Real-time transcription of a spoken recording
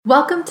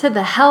Welcome to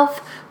the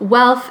Health,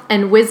 Wealth,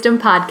 and Wisdom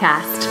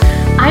Podcast.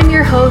 I'm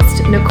your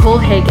host, Nicole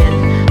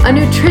Hagan, a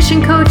nutrition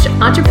coach,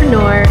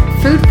 entrepreneur,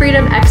 food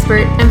freedom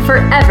expert, and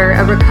forever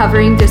a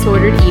recovering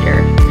disordered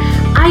eater.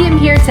 I am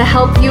here to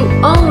help you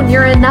own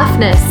your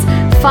enoughness,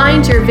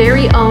 find your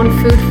very own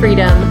food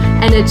freedom,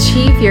 and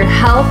achieve your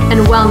health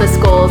and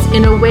wellness goals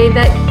in a way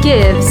that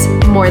gives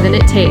more than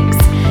it takes.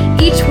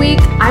 Each week,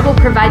 I will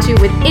provide you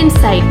with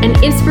insight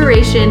and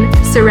inspiration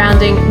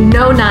surrounding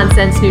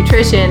no-nonsense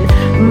nutrition,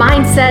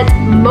 mindset,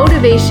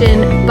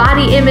 motivation,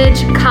 body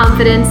image,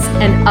 confidence,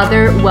 and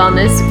other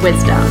wellness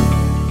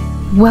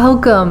wisdom.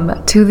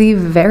 Welcome to the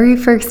very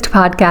first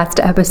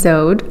podcast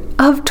episode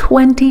of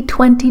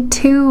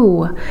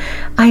 2022.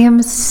 I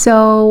am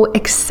so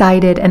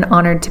excited and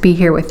honored to be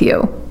here with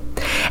you.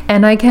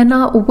 And I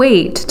cannot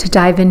wait to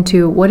dive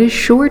into what is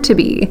sure to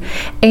be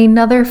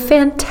another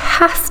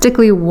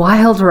fantastically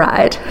wild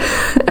ride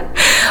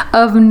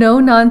of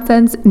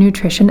no-nonsense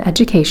nutrition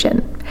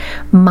education,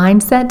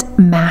 mindset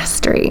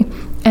mastery,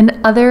 and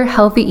other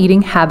healthy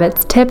eating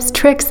habits, tips,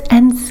 tricks,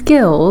 and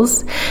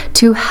skills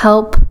to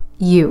help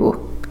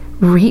you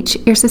reach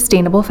your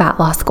sustainable fat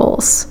loss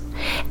goals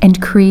and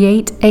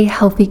create a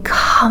healthy,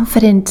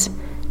 confident,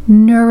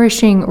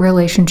 nourishing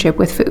relationship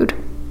with food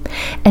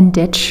and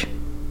ditch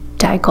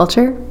diet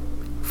culture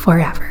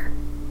forever.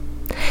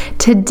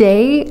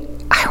 Today,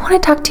 I want to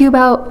talk to you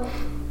about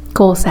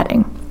goal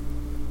setting.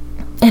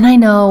 And I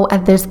know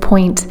at this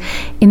point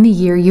in the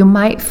year, you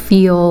might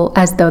feel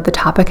as though the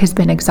topic has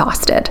been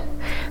exhausted.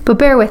 But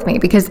bear with me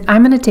because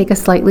I'm going to take a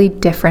slightly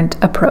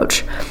different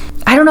approach.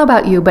 I don't know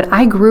about you, but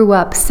I grew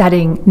up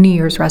setting New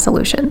Year's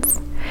resolutions.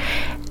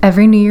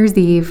 Every New Year's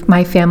Eve,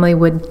 my family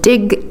would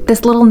dig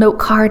this little note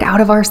card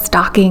out of our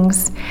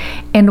stockings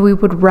and we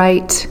would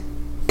write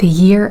the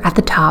year at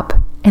the top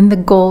and the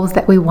goals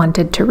that we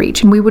wanted to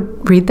reach. And we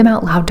would read them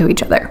out loud to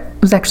each other.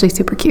 It was actually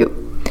super cute.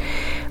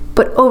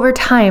 But over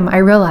time, I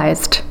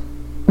realized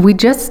we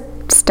just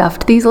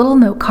stuffed these little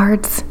note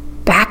cards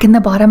back in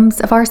the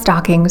bottoms of our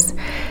stockings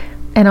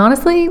and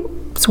honestly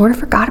sort of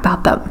forgot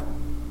about them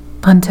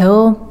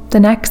until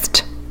the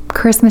next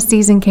Christmas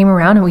season came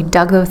around and we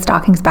dug those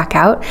stockings back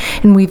out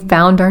and we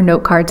found our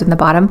note cards in the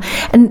bottom.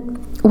 And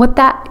what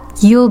that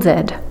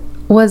yielded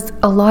was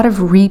a lot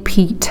of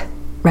repeat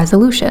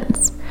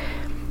resolutions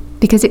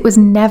because it was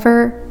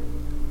never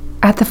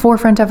at the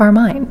forefront of our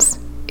minds.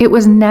 It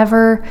was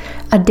never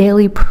a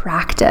daily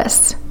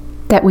practice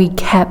that we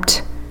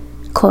kept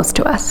close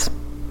to us.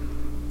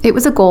 It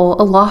was a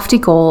goal, a lofty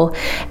goal,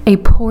 a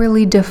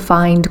poorly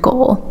defined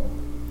goal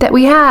that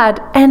we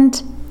had and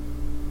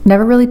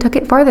never really took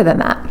it farther than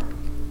that.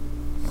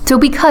 So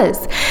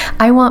because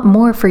I want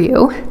more for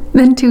you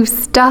than to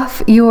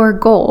stuff your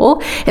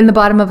goal in the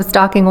bottom of a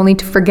stocking only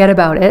to forget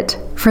about it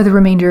for the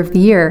remainder of the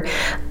year,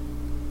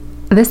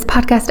 this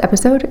podcast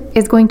episode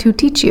is going to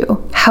teach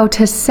you how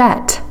to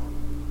set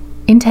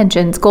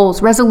intentions,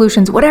 goals,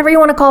 resolutions, whatever you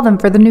want to call them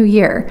for the new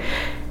year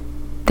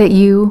that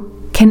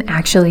you can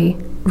actually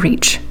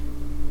reach.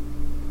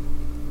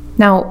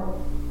 Now,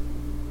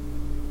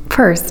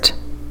 first,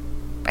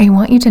 I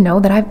want you to know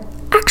that I've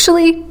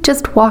actually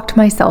just walked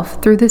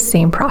myself through the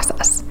same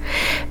process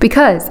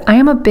because I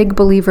am a big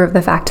believer of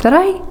the fact that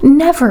I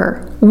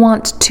never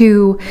want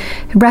to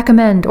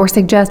recommend or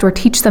suggest or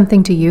teach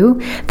something to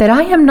you that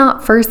I am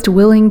not first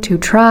willing to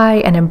try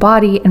and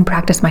embody and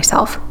practice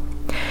myself.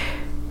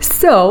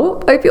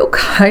 So I feel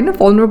kind of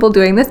vulnerable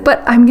doing this,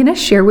 but I'm going to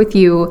share with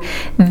you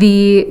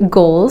the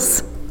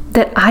goals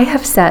that I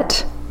have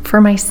set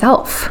for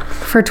myself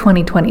for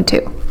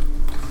 2022.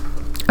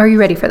 Are you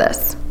ready for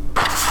this?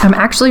 I'm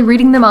actually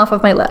reading them off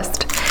of my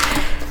list.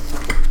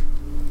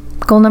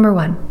 Goal number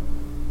 1,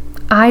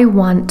 I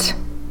want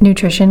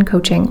nutrition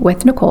coaching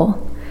with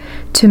Nicole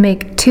to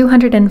make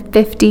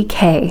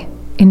 $250K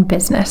in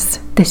business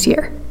this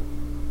year.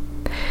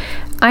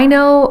 I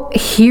know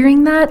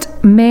hearing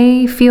that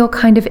may feel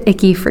kind of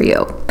icky for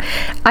you.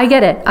 I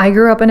get it. I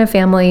grew up in a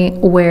family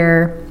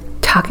where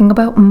talking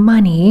about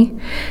money,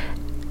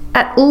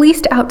 at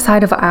least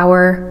outside of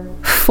our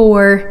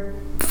 4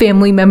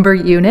 family member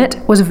unit,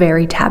 was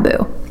very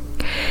taboo.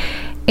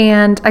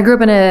 And I grew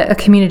up in a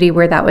community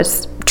where that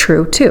was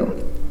true too.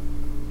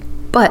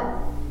 But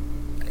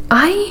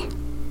I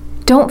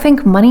don't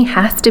think money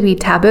has to be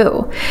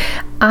taboo.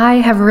 I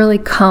have really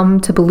come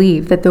to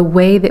believe that the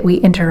way that we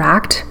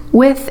interact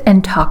with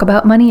and talk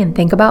about money and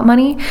think about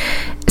money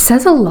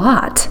says a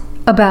lot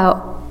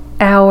about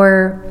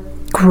our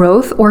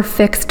growth or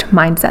fixed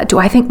mindset. Do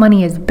I think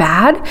money is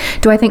bad?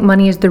 Do I think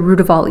money is the root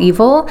of all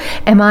evil?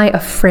 Am I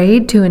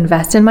afraid to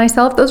invest in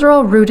myself? Those are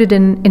all rooted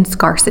in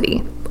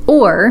scarcity.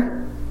 Or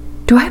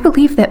do I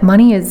believe that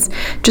money is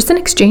just an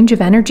exchange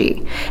of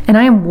energy and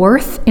I am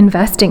worth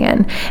investing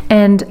in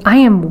and I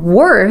am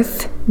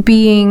worth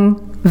being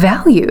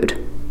valued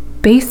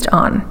based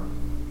on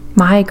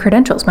my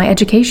credentials, my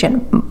education,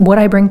 what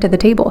I bring to the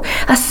table,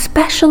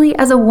 especially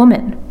as a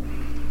woman?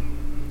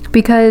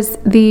 because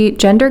the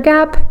gender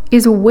gap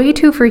is way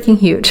too freaking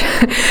huge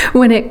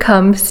when it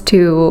comes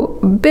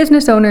to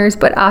business owners,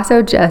 but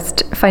also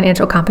just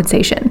financial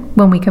compensation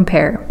when we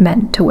compare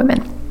men to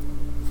women.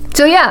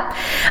 So yeah,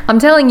 I'm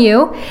telling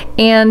you,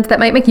 and that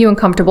might make you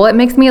uncomfortable. It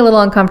makes me a little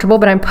uncomfortable,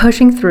 but I'm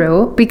pushing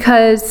through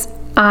because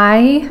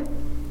I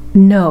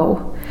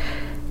know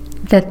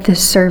that the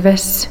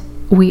service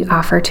we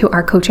offer to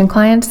our coaching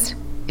clients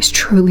is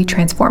truly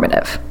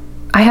transformative.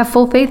 I have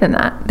full faith in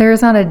that. There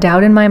is not a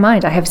doubt in my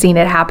mind. I have seen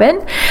it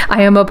happen.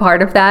 I am a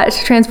part of that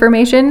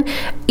transformation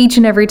each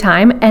and every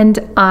time, and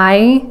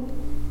I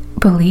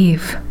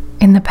believe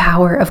in the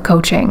power of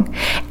coaching.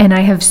 And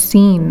I have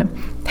seen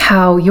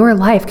how your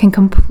life can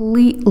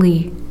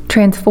completely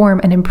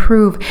transform and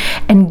improve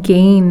and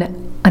gain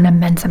an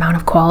immense amount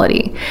of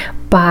quality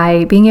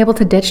by being able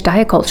to ditch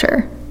diet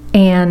culture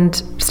and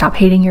stop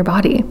hating your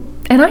body.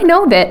 And I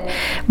know that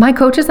my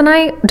coaches and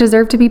I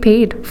deserve to be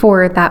paid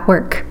for that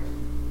work.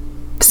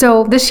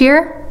 So this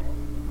year,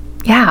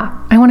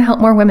 I want to help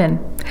more women.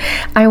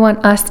 I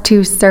want us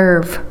to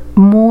serve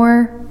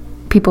more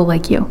people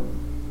like you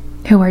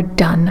who are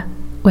done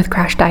with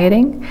crash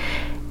dieting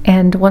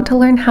and want to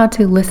learn how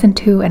to listen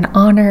to and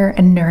honor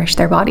and nourish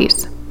their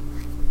bodies.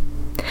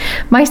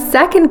 My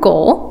second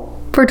goal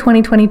for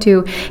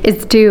 2022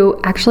 is to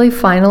actually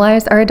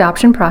finalize our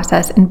adoption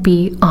process and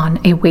be on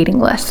a waiting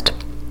list.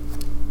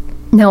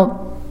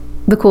 Now,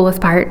 the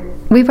coolest part,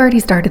 we've already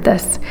started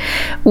this,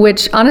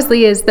 which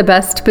honestly is the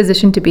best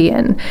position to be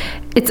in.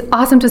 It's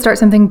awesome to start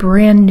something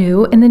brand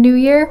new in the new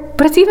year,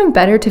 but it's even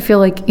better to feel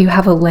like you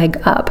have a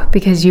leg up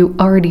because you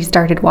already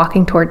started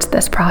walking towards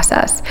this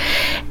process.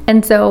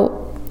 And so,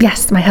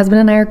 yes, my husband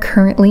and I are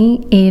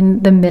currently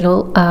in the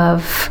middle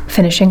of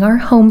finishing our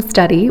home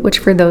study, which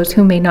for those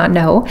who may not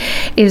know,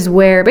 is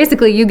where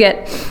basically you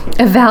get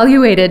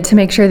evaluated to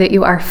make sure that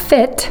you are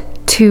fit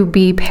to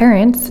be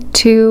parents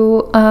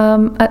to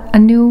a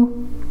new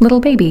little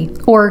baby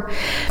or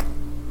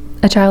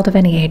a child of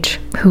any age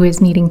who is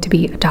needing to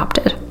be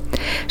adopted.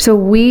 So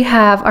we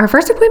have our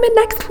first appointment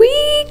next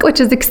week, which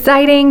is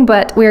exciting,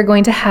 but we're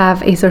going to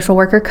have a social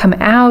worker come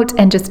out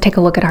and just take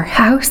a look at our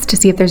house to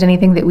see if there's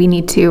anything that we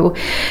need to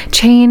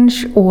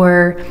change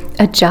or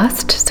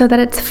adjust so that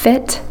it's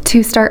fit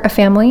to start a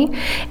family.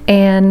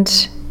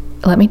 And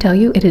let me tell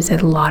you, it is a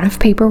lot of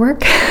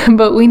paperwork,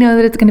 but we know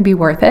that it's going to be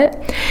worth it.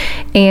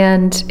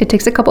 And it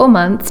takes a couple of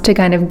months to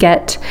kind of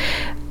get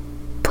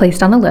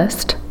placed on a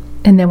list.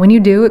 And then when you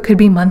do, it could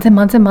be months and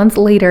months and months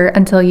later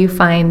until you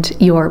find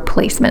your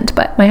placement.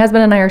 But my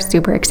husband and I are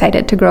super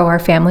excited to grow our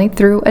family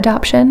through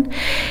adoption.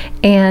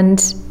 And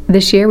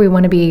this year we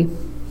want to be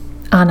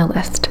on a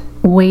list,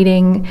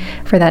 waiting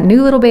for that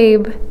new little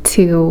babe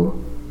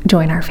to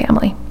join our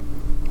family.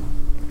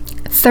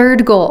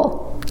 Third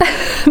goal.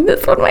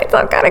 This one might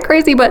sound kind of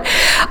crazy, but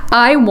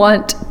I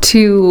want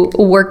to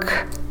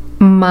work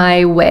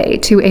my way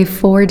to a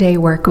 4-day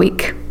work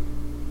week.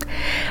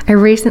 I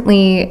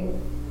recently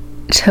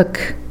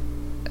took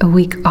a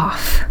week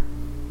off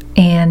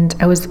and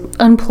I was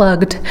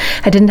unplugged.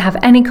 I didn't have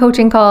any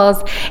coaching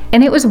calls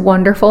and it was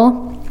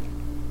wonderful.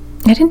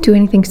 I didn't do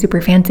anything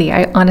super fancy.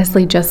 I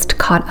honestly just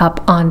caught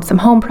up on some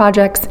home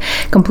projects,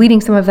 completing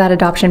some of that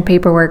adoption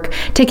paperwork,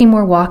 taking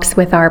more walks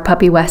with our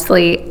puppy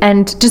Wesley,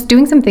 and just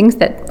doing some things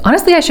that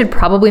honestly I should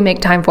probably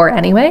make time for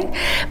anyway,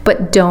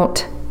 but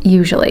don't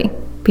usually,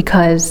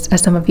 because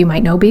as some of you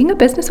might know, being a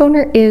business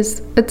owner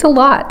it's a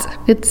lot.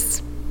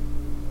 It's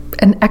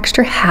an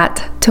extra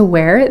hat to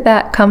wear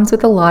that comes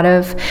with a lot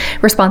of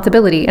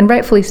responsibility, and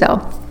rightfully so.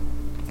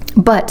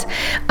 But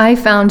I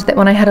found that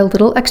when I had a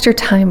little extra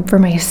time for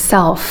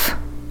myself,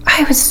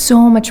 I was so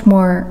much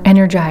more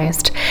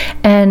energized,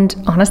 and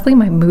honestly,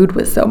 my mood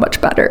was so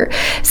much better.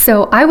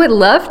 So I would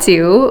love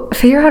to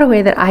figure out a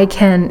way that I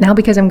can, now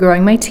because I'm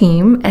growing my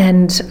team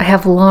and I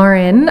have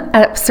Lauren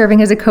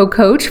serving as a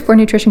co-coach for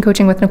Nutrition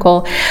Coaching with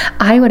Nicole,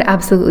 I would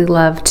absolutely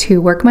love to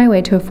work my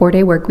way to a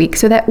 4-day work week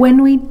so that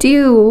when we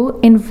do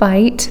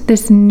invite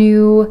this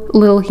new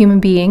little human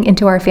being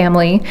into our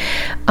family,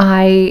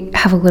 I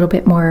have a little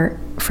bit more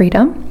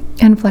freedom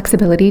and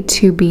flexibility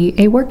to be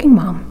a working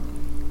mom,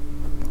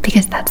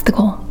 because that's the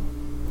goal.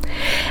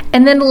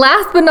 And then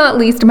last but not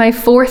least, my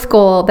fourth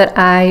goal that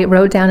I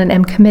wrote down and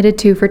am committed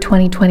to for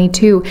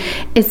 2022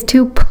 is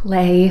to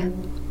play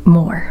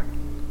more.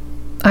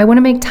 I want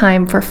to make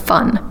time for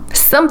fun,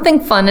 something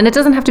fun, and it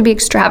doesn't have to be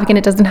extravagant.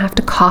 It doesn't have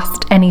to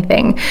cost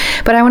anything,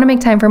 but I want to make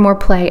time for more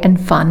play and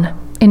fun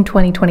in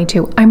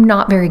 2022. I'm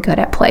not very good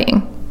at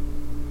playing.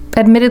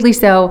 Admittedly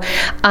so,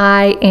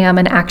 I am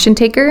an action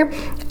taker.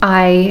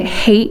 I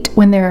hate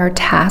when there are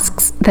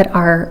tasks that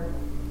are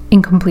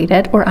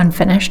incompleted or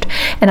unfinished,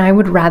 and I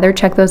would rather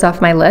check those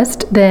off my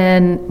list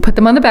than put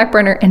them on the back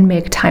burner and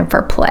make time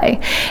for play.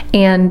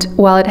 And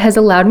while it has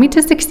allowed me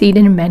to succeed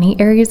in many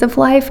areas of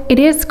life, it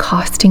is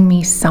costing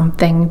me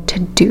something to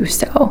do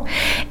so.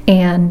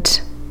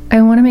 And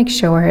I want to make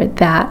sure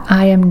that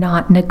I am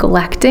not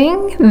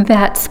neglecting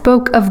that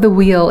spoke of the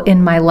wheel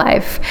in my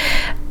life,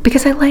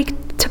 because I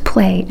like to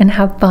play and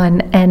have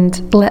fun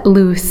and let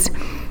loose,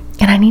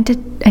 and I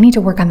need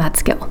to work on that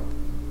skill.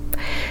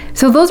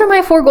 So those are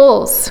my 4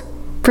 goals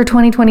for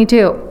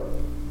 2022.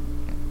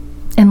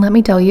 And let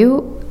me tell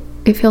you,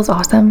 it feels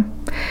awesome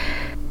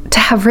to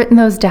have written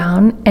those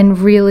down and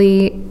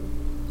really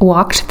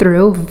walked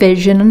through,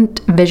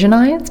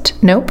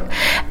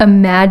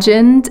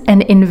 imagined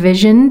and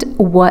envisioned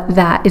what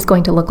that is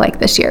going to look like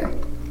this year.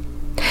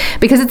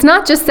 Because it's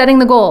not just setting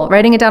the goal,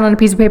 writing it down on a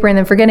piece of paper and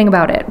then forgetting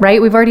about it,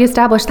 right? We've already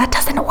established that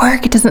doesn't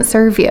work. It doesn't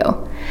serve you.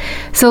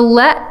 So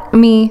let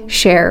me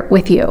share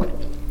with you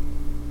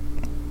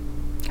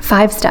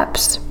 5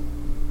 steps.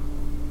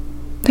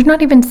 They're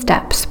not even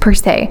steps per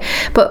se,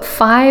 but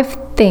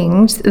 5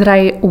 things that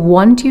I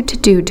want you to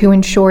do to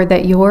ensure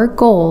that your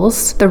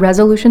goals, the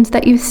resolutions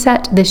that you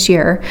set this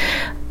year,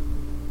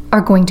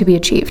 are going to be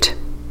achieved.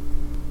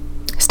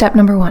 Step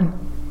number 1,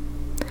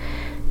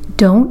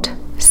 don't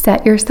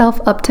set yourself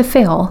up to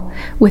fail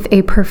with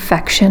a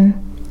perfection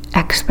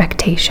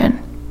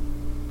expectation.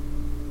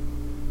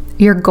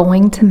 You're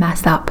going to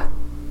mess up.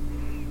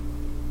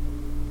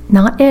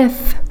 Not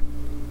if,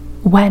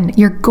 when.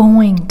 You're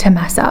going to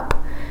mess up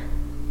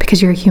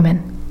because you're a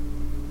human,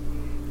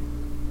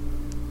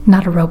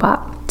 not a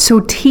robot. So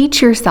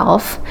teach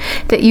yourself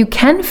that you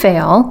can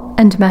fail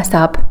and mess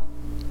up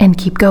and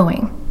keep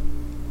going.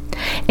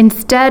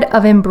 Instead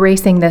of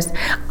embracing this,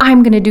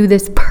 I'm going to do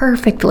this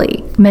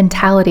perfectly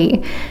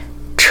mentality,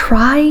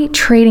 try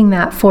trading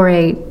that for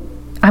a,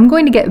 I'm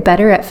going to get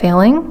better at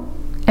failing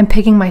and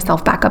picking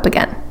myself back up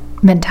again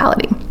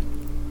mentality.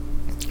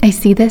 I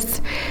see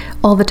this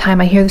all the time.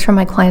 I hear this from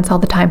my clients all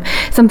the time.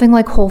 Something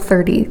like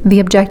Whole30.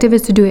 The objective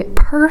is to do it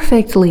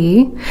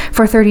perfectly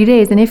for 30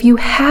 days. And if you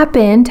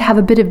happen to have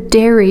a bit of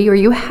dairy or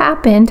you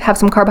happen to have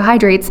some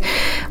carbohydrates,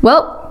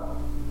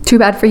 well, too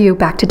bad for you,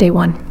 back to day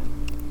 1.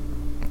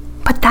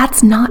 But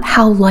that's not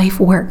how life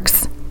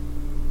works.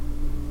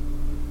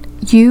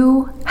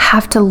 You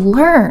have to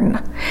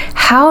learn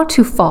how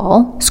to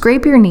fall,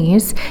 scrape your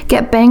knees,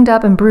 get banged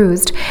up and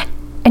bruised,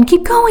 and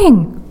keep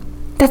going.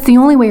 That's the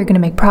only way you're going to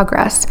make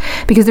progress,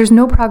 because there's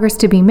no progress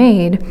to be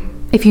made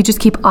if you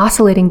just keep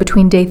oscillating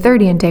between day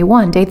 30 and day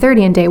 1, day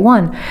 30 and day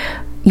 1.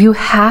 You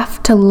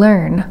have to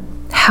learn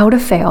how to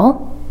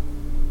fail.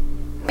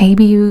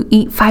 Maybe you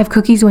eat 5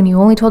 cookies when you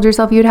only told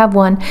yourself you'd have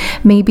 1.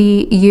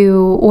 Maybe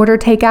you order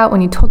takeout when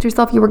you told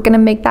yourself you were going to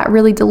make that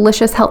really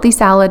delicious, healthy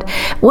salad.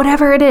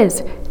 Whatever it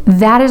is,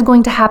 that is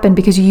going to happen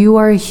because you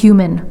are a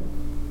human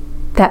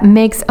that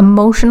makes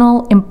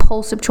emotional,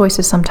 impulsive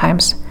choices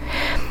sometimes.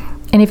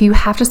 And if you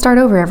have to start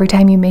over every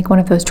time you make one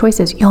of those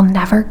choices, you'll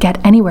never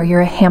get anywhere.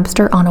 You're a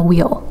hamster on a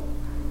wheel.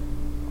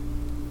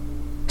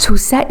 So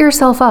set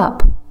yourself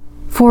up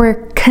for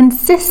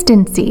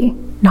consistency,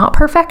 not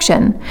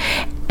perfection.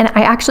 And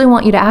I actually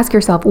want you to ask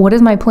yourself, what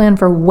is my plan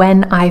for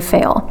when I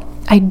fail?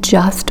 I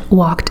just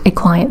walked a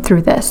client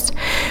through this.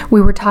 We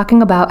were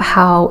talking about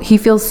how he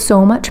feels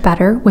so much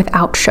better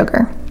without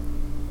sugar.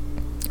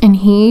 And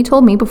he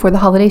told me before the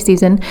holiday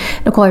season,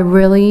 Nicole, I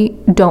really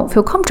don't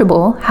feel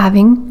comfortable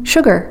having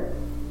sugar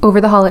over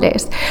the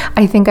holidays.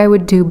 I think I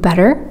would do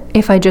better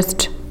if I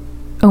just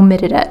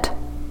omitted it.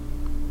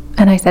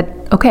 And I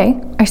said, okay,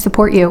 I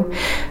support you.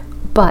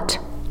 But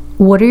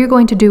what are you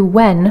going to do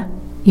when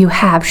you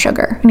have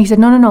sugar? And he said,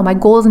 no, my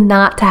goal is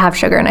not to have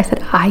sugar. And I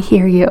said, I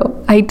hear you.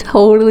 I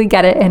totally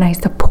get it. And I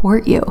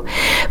support you.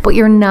 But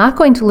you're not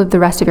going to live the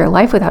rest of your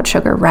life without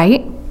sugar,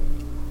 right?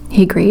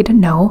 He agreed,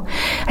 no.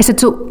 I said,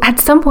 so at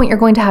some point you're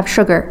going to have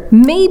sugar.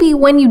 Maybe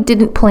when you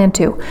didn't plan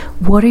to.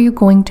 What are you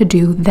going to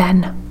do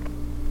then?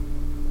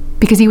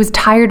 Because he was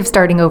tired of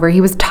starting over.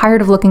 He was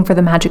tired of looking for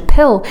the magic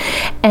pill,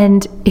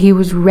 and he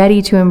was ready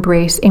to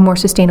embrace a more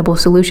sustainable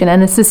solution.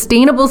 And a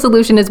sustainable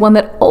solution is one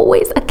that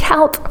always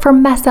accounts for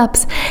mess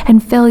ups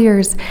and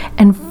failures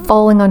and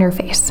falling on your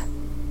face.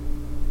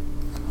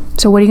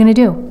 So what are you going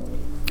to do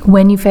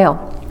when you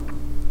fail?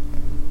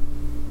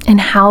 And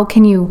how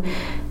can you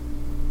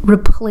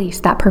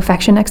replace that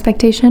perfection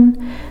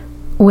expectation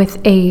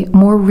with a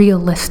more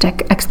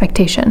realistic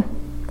expectation,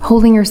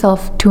 holding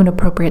yourself to an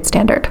appropriate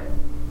standard?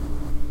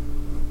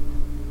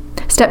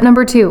 Step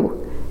number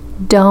 2,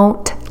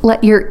 don't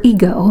let your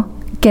ego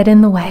get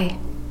in the way.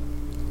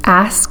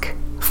 Ask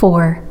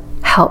for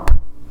help.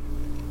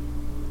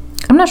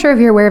 I'm not sure if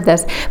you're aware of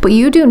this, but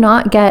you do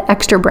not get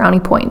extra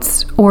brownie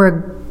points or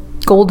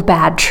a gold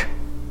badge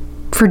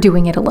for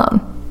doing it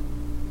alone.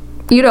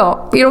 You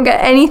don't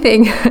get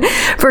anything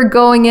for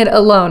going it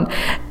alone.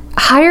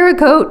 Hire a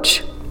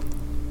coach.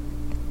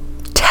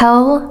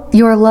 Tell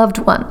your loved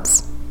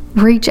ones.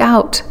 Reach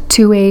out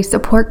to a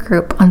support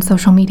group on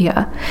social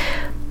media.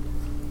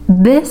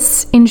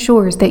 This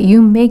ensures that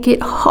you make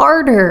it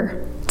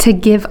harder to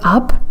give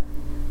up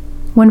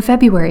when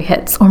February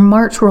hits or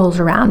March rolls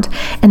around.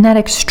 And that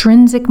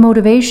extrinsic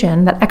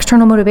motivation, that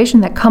external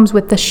motivation that comes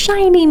with the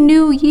shiny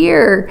new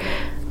year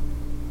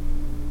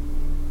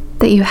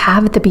that you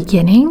have at the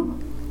beginning,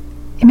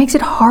 it makes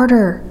it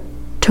harder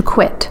to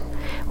quit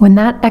when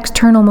that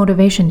external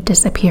motivation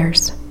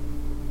disappears.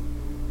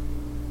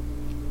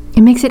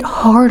 It makes it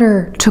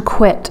harder to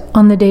quit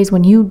on the days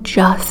when you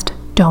just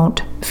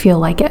don't feel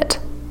like it.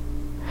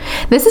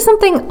 This is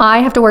something I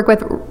have to work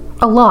with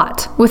a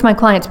lot with my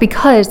clients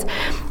because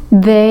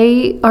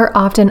they are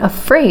often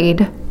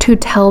afraid to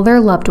tell their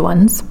loved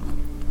ones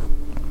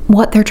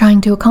what they're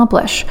trying to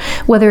accomplish,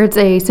 whether it's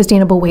a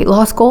sustainable weight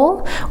loss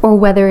goal, or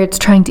whether it's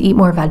trying to eat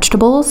more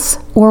vegetables,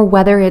 or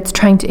whether it's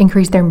trying to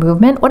increase their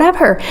movement,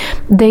 whatever.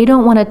 They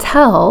don't want to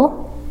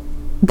tell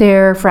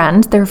their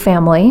friends, their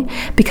family,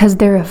 because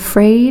they're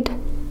afraid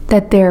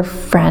that their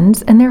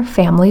friends and their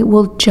family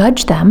will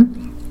judge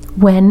them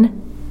when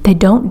they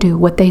don't do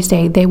what they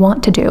say they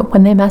want to do,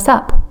 when they mess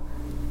up.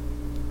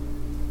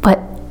 But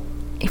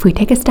if we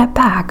take a step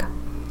back,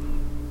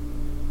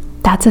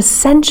 that's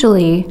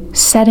essentially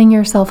setting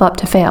yourself up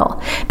to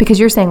fail, because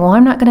you're saying, well,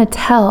 I'm not going to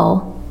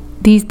tell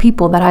these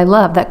people that I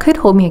love that could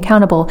hold me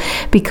accountable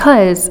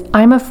because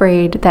I'm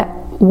afraid that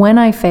when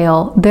I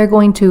fail, they're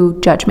going to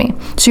judge me.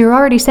 So you're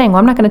already saying, well,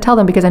 I'm not going to tell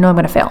them because I know I'm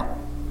going to fail.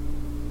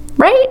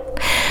 Right?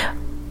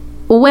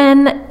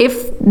 When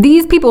if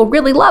these people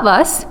really love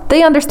us,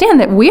 they understand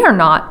that we are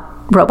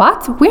not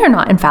robots. We are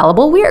not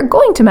infallible. We are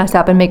going to mess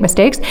up and make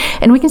mistakes.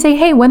 And we can say,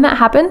 hey, when that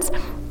happens,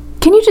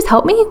 can you just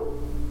help me?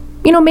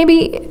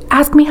 Maybe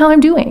ask me how I'm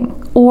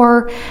doing,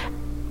 or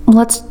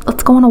let's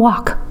go on a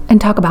walk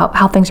and talk about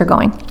how things are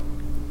going.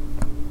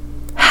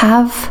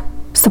 Have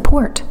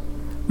support.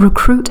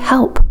 Recruit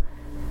help.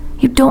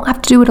 You don't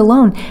have to do it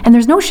alone. And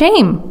there's no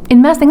shame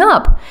in messing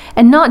up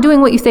and not doing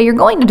what you say you're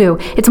going to do.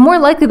 It's more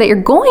likely that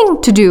you're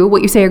going to do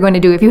what you say you're going to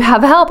do if you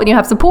have help and you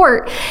have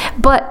support.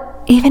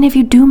 But even if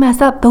you do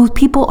mess up, those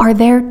people are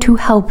there to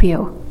help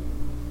you.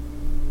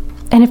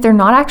 And if they're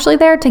not actually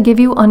there to give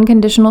you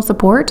unconditional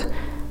support,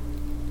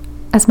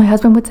 as my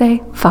husband would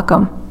say, fuck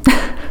them.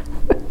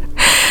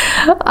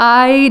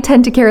 I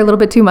tend to care a little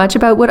bit too much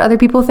about what other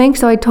people think,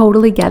 so I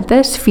totally get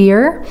this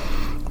fear.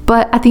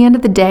 But at the end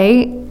of the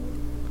day,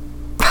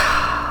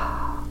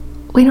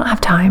 we don't have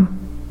time.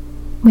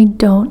 We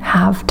don't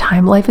have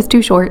time. Life is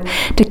too short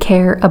to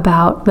care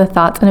about the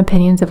thoughts and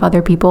opinions of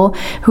other people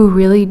who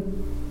really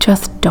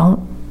just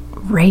don't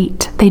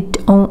rate. They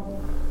don't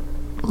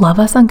love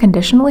us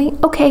unconditionally.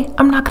 Okay,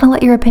 I'm not going to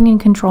let your opinion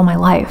control my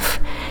life.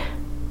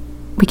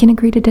 We can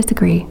agree to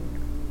disagree.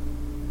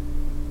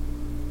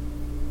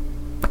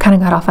 I kind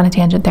of got off on a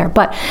tangent there.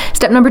 But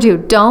step number 2,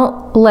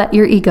 don't let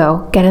your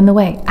ego get in the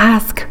way.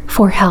 Ask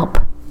for help.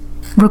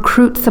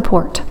 Recruit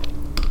support.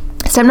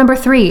 Step number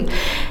 3,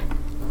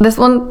 this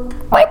one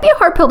might be a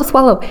hard pill to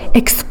swallow.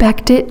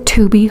 Expect it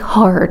to be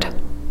hard.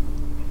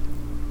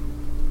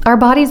 Our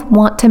bodies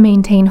want to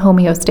maintain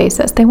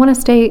homeostasis. They want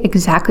to stay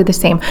exactly the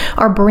same.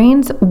 Our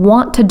brains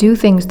want to do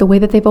things the way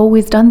that they've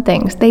always done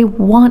things. They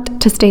want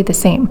to stay the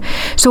same.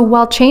 So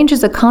while change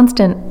is a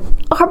constant,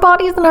 our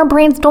bodies and our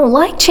brains don't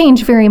like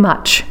change very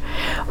much.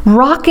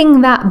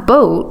 Rocking that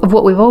boat of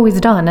what we've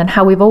always done and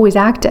how we've always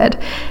acted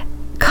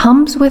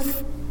comes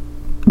with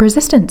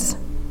resistance.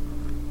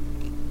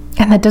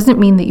 And that doesn't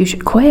mean that you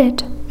should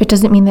quit. It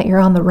doesn't mean that you're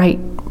on the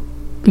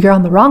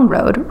wrong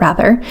road,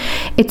 rather.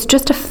 It's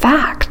just a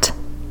fact.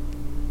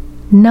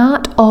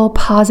 Not all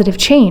positive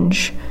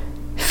change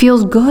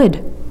feels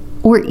good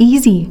or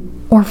easy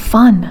or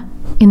fun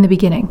in the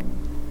beginning.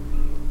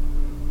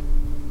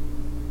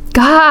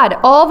 God,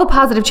 all the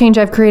positive change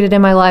I've created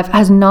in my life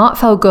has not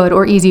felt good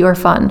or easy or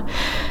fun.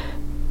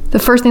 The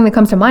first thing that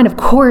comes to mind, of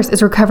course,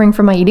 is recovering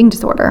from my eating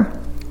disorder.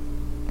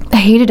 I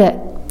hated it.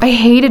 I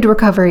hated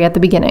recovery at the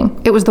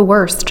beginning. It was the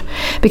worst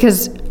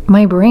because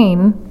my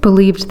brain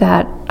believed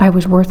that I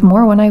was worth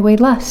more when I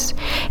weighed less.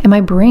 And my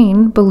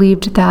brain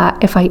believed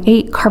that if I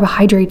ate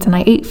carbohydrates and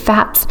I ate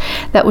fats,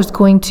 that was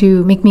going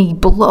to make me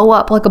blow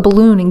up like a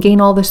balloon and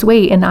gain all this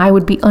weight and I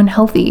would be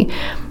unhealthy.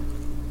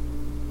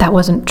 That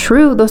wasn't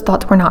true. Those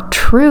thoughts were not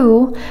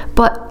true,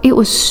 but it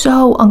was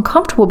so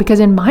uncomfortable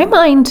because in my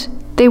mind,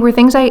 they were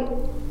things I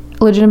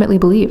legitimately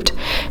believed.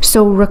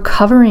 So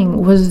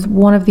recovering was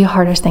one of the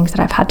hardest things that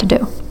I've had to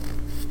do,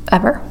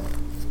 ever.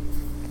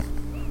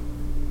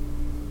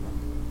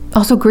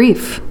 Also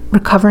grief,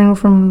 recovering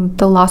from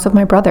the loss of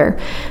my brother.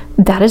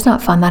 That is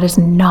not fun. That is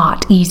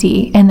not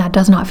easy. And that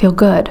does not feel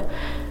good.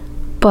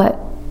 But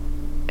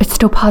it's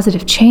still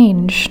positive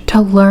change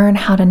to learn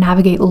how to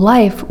navigate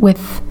life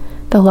with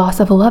the loss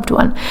of a loved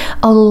one.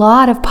 A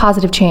lot of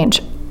positive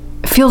change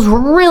feels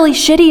really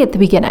shitty at the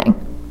beginning.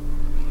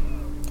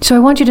 So I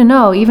want you to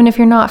know, even if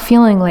you're not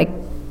feeling like,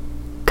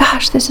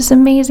 gosh, this is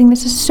amazing,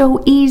 this is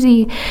so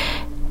easy,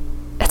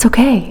 it's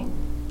okay.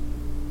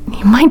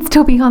 You might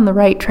still be on the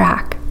right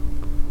track.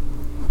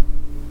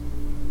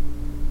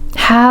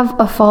 Have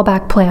a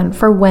fallback plan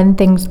for when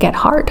things get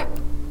hard.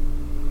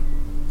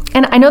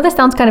 And I know this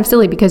sounds kind of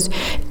silly because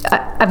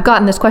I've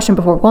gotten this question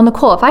before. Well,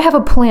 Nicole, if I have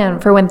a plan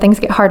for when things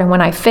get hard and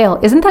when I fail,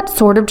 isn't that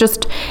sort of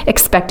just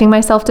expecting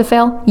myself to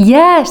fail?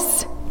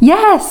 Yes.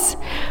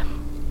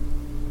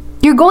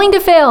 You're going to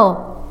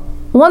fail.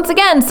 Once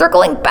again,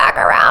 circling back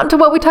around to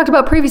what we talked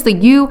about previously,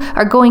 you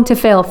are going to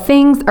fail.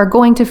 Things are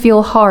going to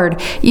feel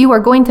hard. You are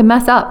going to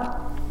mess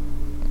up.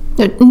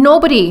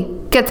 Nobody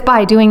gets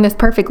by doing this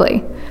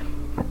perfectly.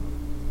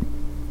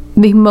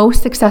 The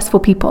most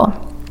successful people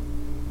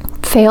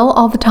fail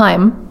all the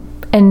time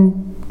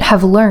and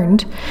have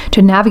learned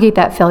to navigate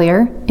that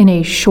failure in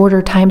a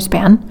shorter time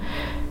span,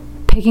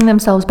 picking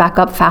themselves back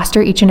up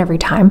faster each and every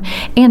time,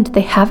 and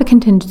they have a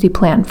contingency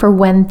plan for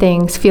when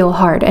things feel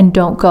hard and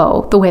don't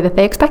go the way that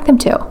they expect them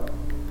to.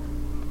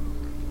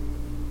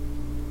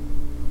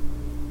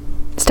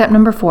 Step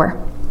number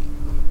 4,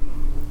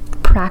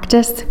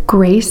 practice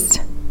grace,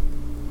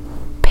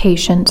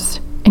 patience,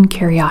 and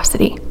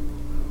curiosity.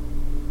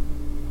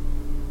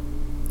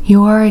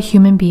 You are a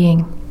human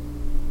being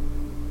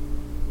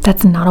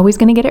that's not always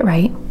going to get it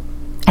right,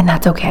 and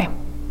that's okay.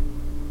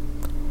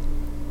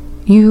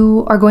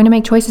 You are going to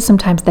make choices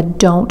sometimes that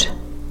don't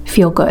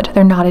feel good.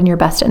 They're not in your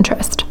best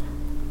interest.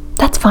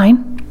 That's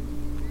fine.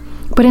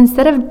 But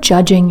instead of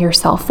judging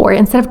yourself for it,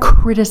 instead of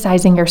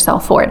criticizing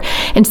yourself for it,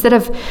 instead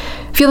of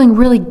feeling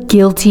really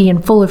guilty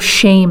and full of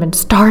shame and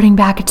starting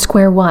back at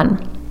square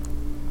one,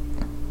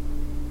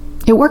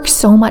 it works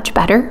so much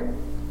better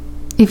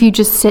if you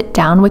just sit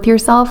down with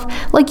yourself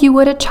like you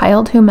would a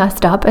child who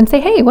messed up and say,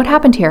 hey, what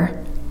happened here?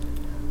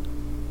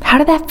 How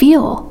did that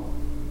feel?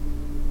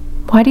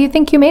 Why do you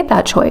think you made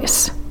that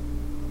choice?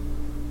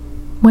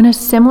 When a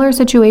similar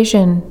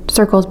situation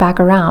circles back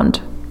around,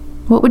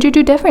 what would you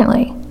do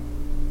differently?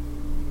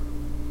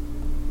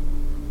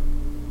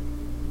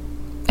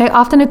 I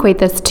often equate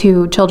this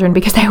to children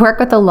because I work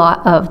with a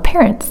lot of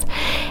parents.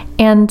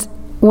 And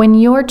when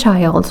your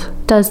child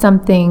does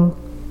something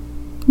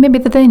maybe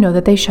that they know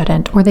that they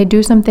shouldn't, or they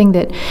do something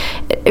that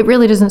it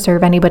really doesn't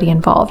serve anybody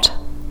involved,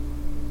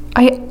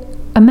 I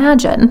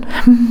imagine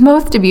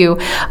most of you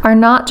are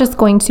not just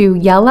going to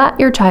yell at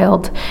your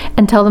child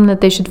and tell them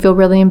that they should feel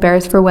really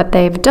embarrassed for what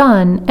they've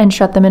done and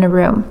shut them in a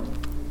room.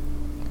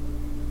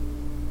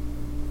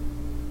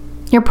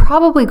 You're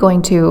probably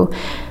going to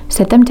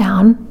sit them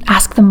down,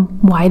 ask them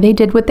why they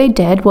did what they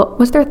did, what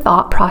was their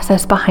thought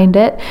process behind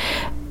it,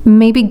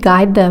 maybe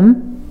guide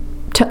them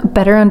to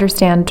better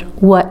understand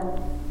what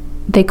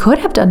they could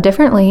have done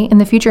differently in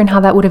the future and how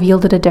that would have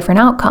yielded a different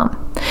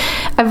outcome.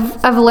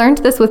 I've learned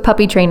this with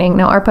puppy training.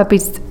 Now, our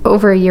puppy's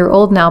over a year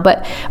old now,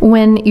 but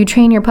when you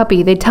train your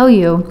puppy, they tell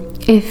you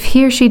if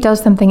he or she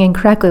does something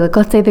incorrectly, like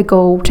let's say they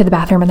go to the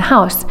bathroom in the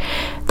house,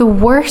 the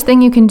worst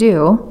thing you can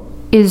do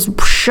is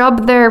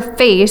shove their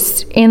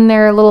face in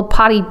their little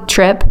potty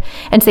trip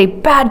and say,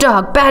 bad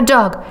dog, bad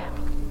dog.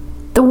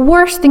 The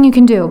worst thing you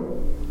can do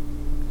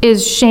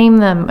is shame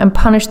them and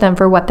punish them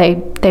for what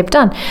they've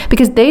done,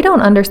 because they don't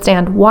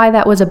understand why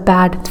that was a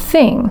bad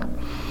thing.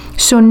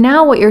 So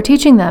now what you're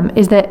teaching them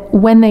is that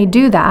when they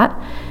do that,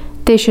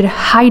 they should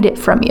hide it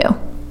from you.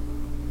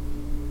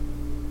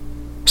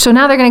 So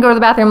now they're going to go to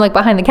the bathroom like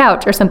behind the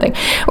couch or something.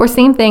 Or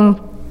same thing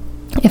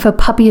if a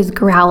puppy is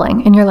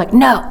growling and you're like,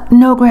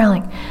 no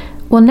growling.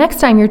 Well, next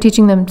time you're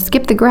teaching them,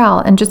 skip the growl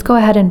and just go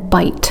ahead and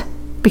bite.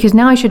 Because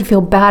now I should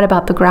feel bad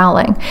about the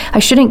growling. I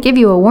shouldn't give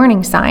you a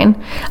warning sign.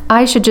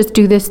 I should just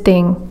do this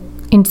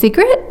thing in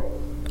secret,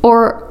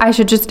 or I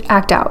should just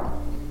act out.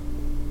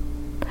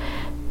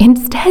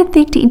 Instead,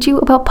 they teach you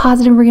about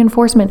positive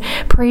reinforcement.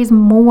 Praise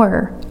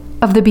more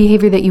of the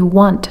behavior that you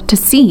want to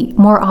see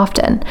more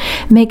often.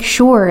 Make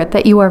sure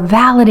that you are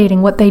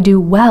validating what they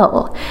do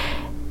well.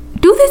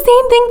 Do the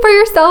same thing for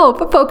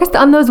yourself. Focus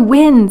on those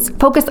wins.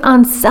 Focus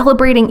on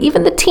celebrating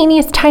even the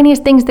teeniest,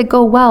 tiniest things that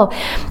go well.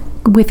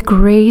 With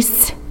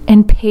grace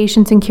and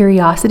patience and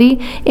curiosity,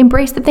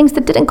 embrace the things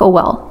that didn't go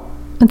well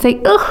and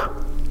say,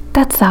 ugh,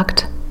 that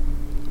sucked.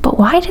 But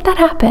why did that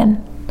happen?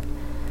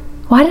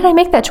 Why did I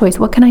make that choice?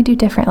 What can I do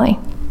differently?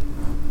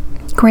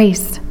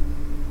 Grace,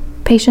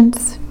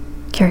 patience,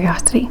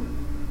 curiosity.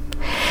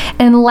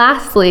 And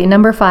lastly,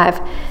 number 5,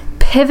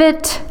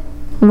 pivot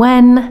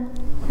when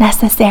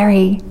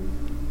necessary.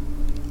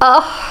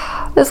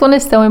 Oh, this one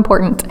is so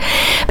important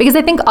because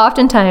I think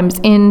oftentimes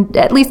in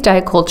at least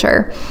diet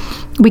culture,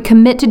 we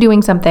commit to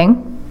doing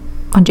something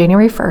on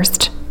January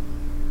 1st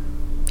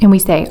and we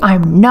say,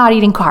 I'm not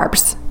eating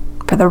carbs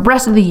for the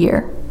rest of the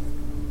year,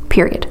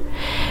 period.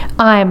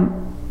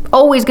 I'm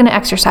always going to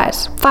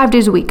exercise 5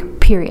 days a week,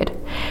 period.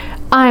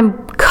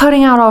 I'm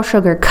cutting out all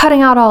sugar,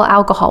 cutting out all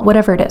alcohol,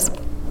 whatever it is.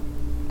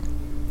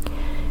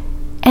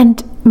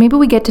 And maybe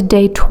we get to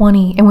day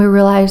 20 and we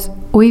realize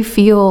we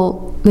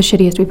feel the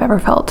shittiest we've ever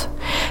felt,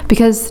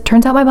 because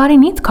turns out my body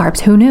needs carbs.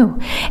 Who knew?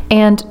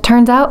 And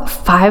turns out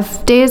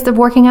 5 days of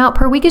working out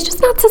per week is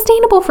just not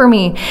sustainable for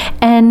me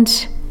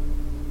and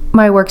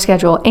my work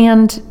schedule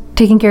and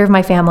taking care of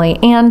my family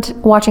and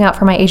watching out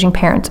for my aging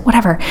parents,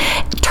 whatever.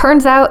 It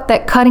turns out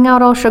that cutting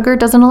out all sugar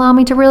doesn't allow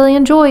me to really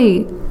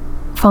enjoy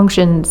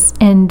functions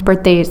and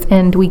birthdays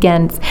and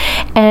weekends.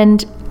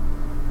 And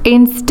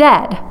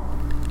instead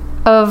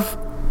of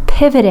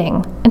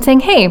pivoting and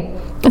saying, hey,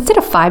 instead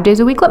of 5 days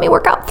a week, let me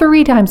work out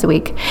 3 times a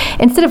week.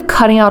 Instead of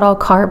cutting out all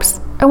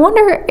carbs, I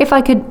wonder if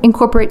I could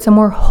incorporate some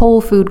more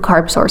whole food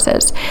carb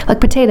sources,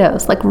 like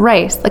potatoes, like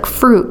rice, like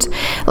fruit,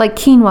 like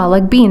quinoa,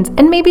 like beans,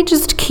 and maybe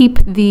just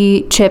keep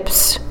the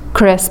chips,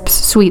 crisps,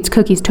 sweets,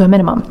 cookies to a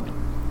minimum.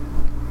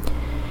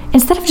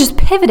 Instead of just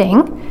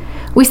pivoting,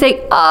 we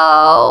say,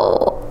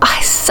 oh,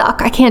 I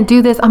suck. I can't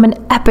do this. I'm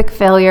an epic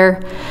failure.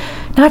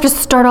 Now I have to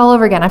start all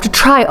over again. I have to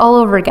try all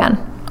over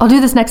again. I'll do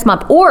this next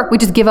month. Or we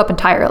just give up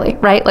entirely,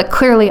 right? Like,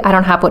 clearly I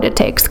don't have what it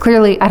takes.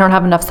 Clearly I don't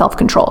have enough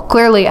self-control.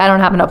 Clearly I don't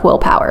have enough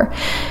willpower.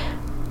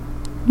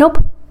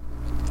 Nope.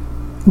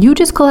 You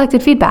just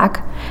collected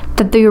feedback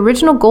that the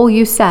original goal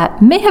you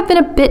set may have been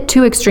a bit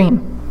too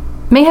extreme,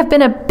 may have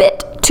been a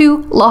bit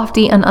too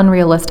lofty and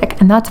unrealistic,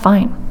 and that's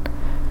fine.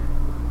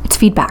 It's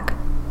feedback.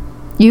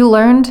 You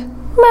learned,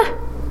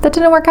 that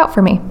didn't work out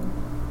for me.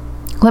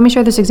 Let me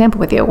share this example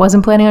with you.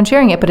 Wasn't planning on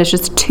sharing it, but it's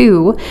just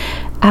too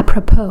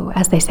apropos,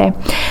 as they say.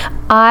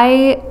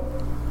 I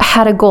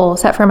had a goal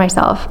set for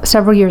myself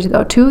several years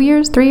ago, 2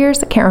 years, 3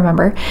 years, I can't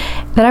remember,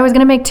 that I was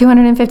going to make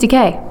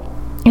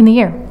 $250K in the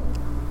year.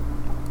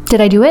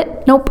 Did I do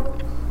it?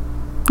 Nope.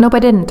 Nope, I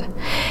didn't.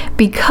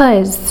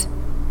 Because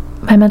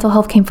my mental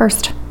health came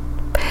first.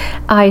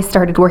 I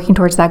started working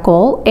towards that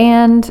goal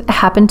and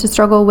happened to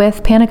struggle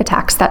with panic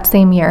attacks that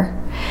same year.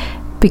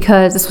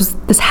 Because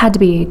this had to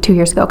be 2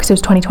 years ago, because it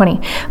was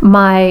 2020.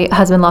 My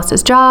husband lost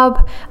his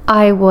job.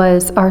 I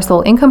was our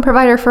sole income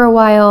provider for a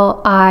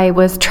while. I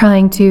was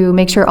trying to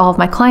make sure all of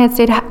my clients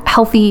stayed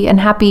healthy and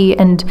happy,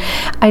 and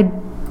I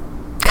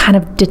kind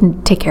of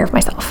didn't take care of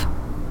myself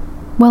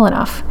well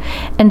enough.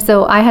 And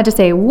so I had to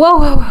say,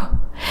 whoa.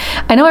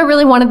 I know I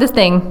really wanted this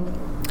thing,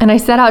 and I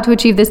set out to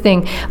achieve this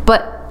thing,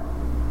 but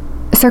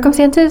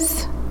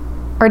circumstances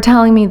are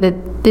telling me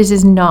that this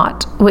is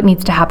not what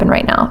needs to happen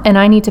right now. And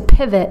I need to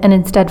pivot and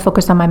instead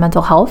focus on my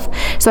mental health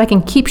so I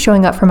can keep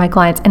showing up for my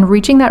clients. And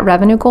reaching that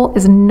revenue goal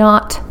is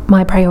not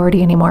my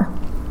priority anymore.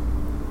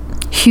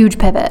 Huge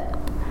pivot.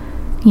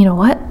 You know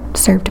what?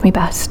 Served me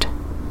best.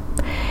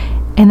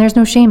 And there's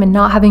no shame in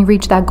not having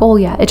reached that goal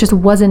yet. It just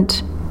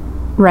wasn't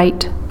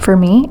right for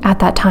me at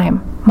that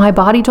time. My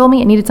body told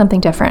me it needed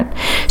something different.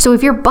 So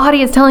if your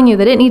body is telling you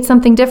that it needs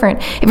something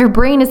different, if your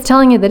brain is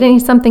telling you that it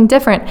needs something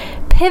different,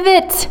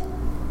 pivot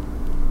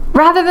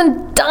rather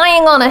than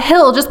dying on a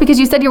hill just because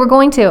you said you were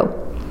going to.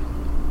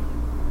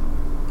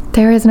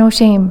 There is no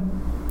shame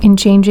in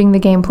changing the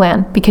game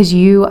plan because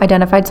you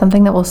identified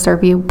something that will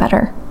serve you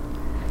better,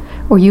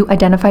 or you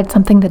identified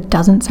something that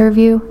doesn't serve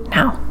you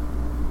now.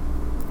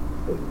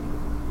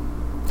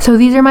 So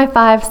these are my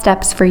 5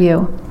 steps for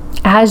you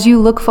as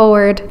you look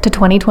forward to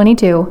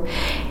 2022,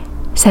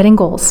 setting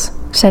goals,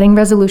 setting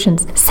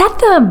resolutions. Set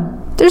them.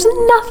 There's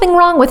nothing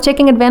wrong with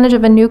taking advantage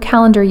of a new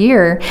calendar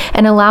year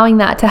and allowing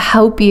that to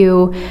help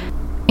you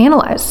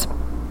analyze.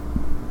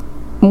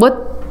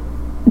 What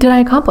did I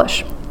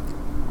accomplish?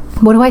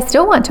 What do I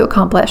still want to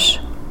accomplish?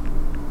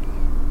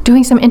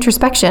 Doing some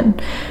introspection.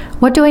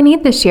 What do I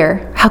need this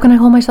year? How can I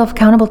hold myself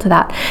accountable to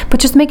that? But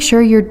just make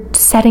sure you're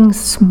setting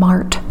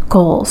smart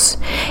goals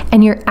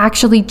and you're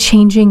actually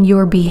changing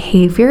your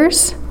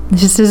behaviors.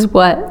 This is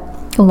what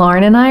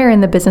Lauren and I are in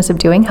the business of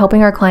doing,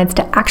 helping our clients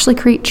to actually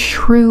create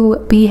true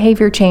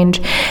behavior change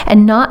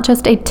and not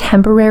just a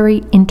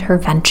temporary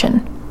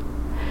intervention.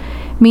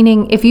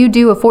 Meaning, if you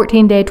do a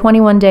 14-day,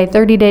 21-day,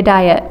 30-day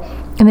diet,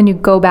 and then you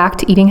go back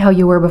to eating how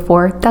you were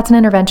before, that's an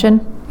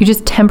intervention. You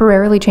just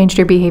temporarily changed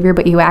your behavior,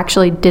 but you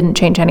actually didn't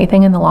change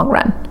anything in the long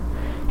run.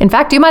 In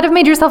fact, you might have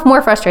made yourself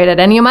more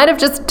frustrated, and you might have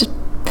just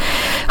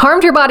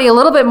harmed your body a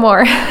little bit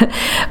more.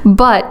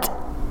 But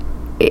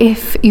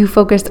if you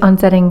focused on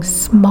setting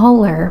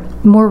smaller,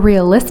 more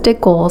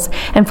realistic goals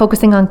and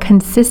focusing on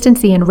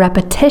consistency and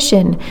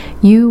repetition,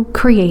 you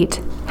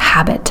create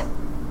habit.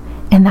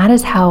 And that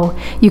is how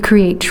you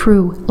create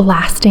true,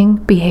 lasting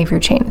behavior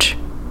change.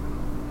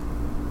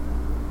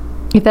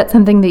 If that's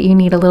something that you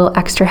need a little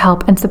extra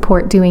help and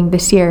support doing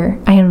this year,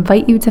 I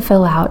invite you to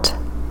fill out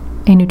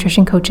a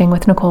Nutrition Coaching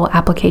with Nicole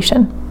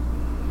application.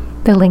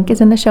 The link is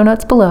in the show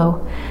notes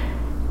below,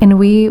 and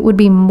we would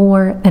be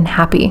more than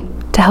happy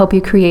to help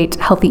you create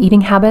healthy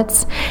eating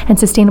habits and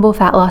sustainable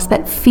fat loss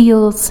that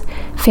feels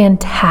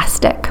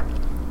fantastic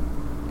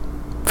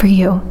for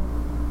you.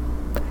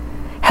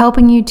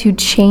 Helping you to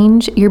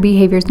change your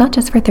behaviors, not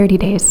just for 30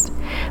 days,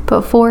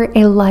 but for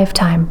a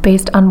lifetime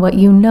based on what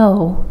you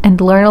know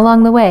and learn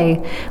along the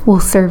way will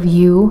serve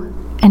you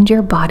and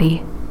your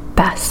body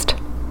best.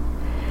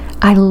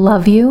 I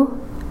love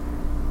you.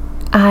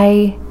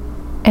 I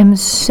am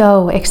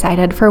so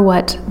excited for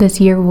what this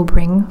year will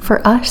bring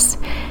for us.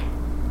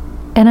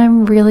 And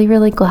I'm really,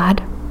 really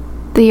glad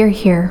that you're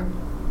here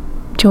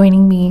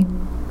joining me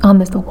on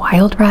this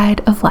wild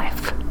ride of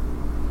life.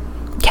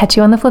 Catch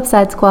you on the flip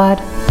side, squad.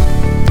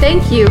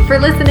 Thank you for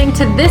listening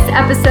to this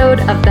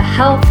episode of the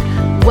Health,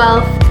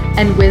 Wealth,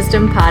 and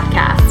Wisdom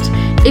Podcast.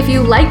 If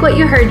you like what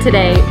you heard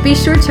today, be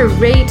sure to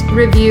rate,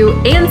 review,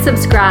 and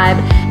subscribe,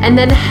 and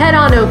then head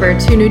on over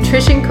to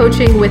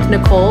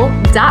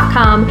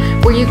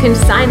nutritioncoachingwithnicole.com where you can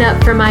sign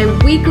up for my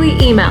weekly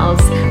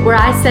emails where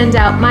I send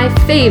out my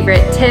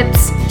favorite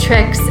tips,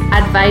 tricks,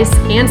 advice,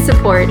 and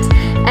support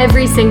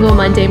every single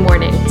Monday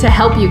morning to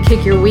help you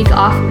kick your week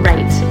off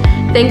right.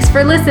 Thanks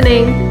for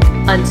listening.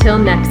 Until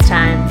next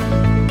time.